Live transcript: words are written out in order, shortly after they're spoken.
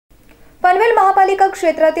पनवेल महापालिका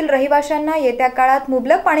क्षेत्रातील रहिवाशांना येत्या काळात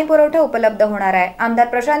मुबलक पाणी पुरवठा उपलब्ध होणार आहे। आमदार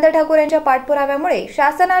प्रशांत ठाकूर यांच्या पाठपुराव्यामुळे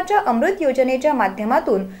शासनाच्या अमृत योजनेच्या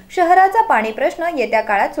माध्यमातून शहराचा पाणी प्रश्न येत्या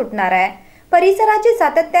काळात सुटणार आहे। परिसराची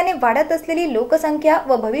सातत्याने वाढत असलेली लोकसंख्या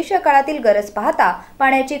व भविष्य काळातील गरज पाहता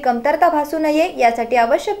पाण्याची कमतरता भासू नये यासाठी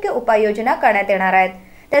आवश्यक उपाययोजना करण्यात येणार आहेत।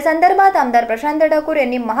 त्या संदर्भात आमदार प्रशांत ठाकूर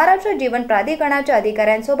यांनी महाराष्ट्र जीवन प्राधिकरणाच्या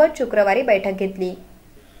अधिकाऱ्यांसोबत शुक्रवारी बैठक घेतली।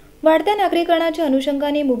 वाढत्या नागरिकरणाच्या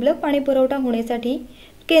अनुषंगाने मुबलक पाणी पुरवठा होण्यासाठी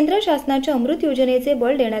केंद्र शासनाच्या अमृत योजनेचे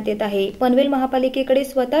बळ देण्यात येत आहे। पनवेल महापालिकेकडे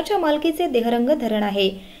स्वतःच्या मालकीचे देहरंग धरण आहे।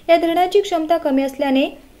 या धरणाची क्षमता कमी असल्याने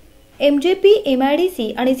एमजेपी,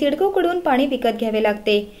 एमआयडीसी आणि सिडकोकडून पाणी विकत घ्यावे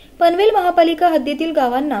लागते। पनवेल महापालिका हद्दीतील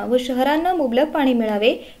गावांना व शहरांना मुबलक पाणी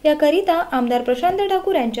मिळावे याकरिता आमदार प्रशांत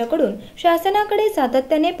ठाकूर यांच्याकडून शासनाकडे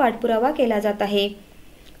सातत्याने पाठपुरावा केला जात आहे।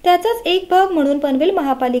 त्याचाच एक भाग म्हणून पनवेल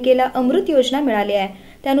महापालिकेला अमृत योजना मिळाली आहे।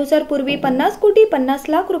 त्यानुसार पूर्वी 50 कोटी 50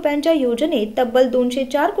 लाख रुपयांच्या योजनेत तब्बल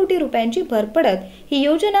 204 कोटी रुपयांची भर पडत ही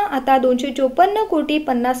योजना आता 254 कोटी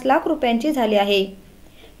 50 लाख रुपयांची झाली आहे।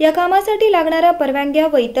 या कामासाठी लागणाऱ्या परवानग्या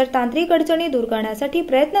व इतर तांत्रिक अडचणी दूर करण्यासाठी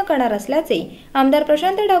प्रयत्न करणार असल्याचे आमदार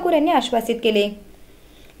प्रशांत ठाकूर यांनी आश्वासित केले।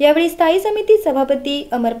 यावेळी स्थायी समिती सभापती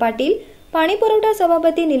अमर पाटील, पाणी पुरवठा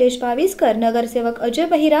सभापती निलेश पाविस्कर, नगरसेवक अजय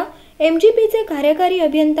बहिरा, एमजीपीचे कार्यकारी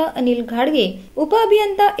अभियंता अनिल घाडगे,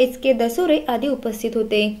 उपअभियंता एस के दसोरे आदी उपस्थित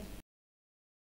होते।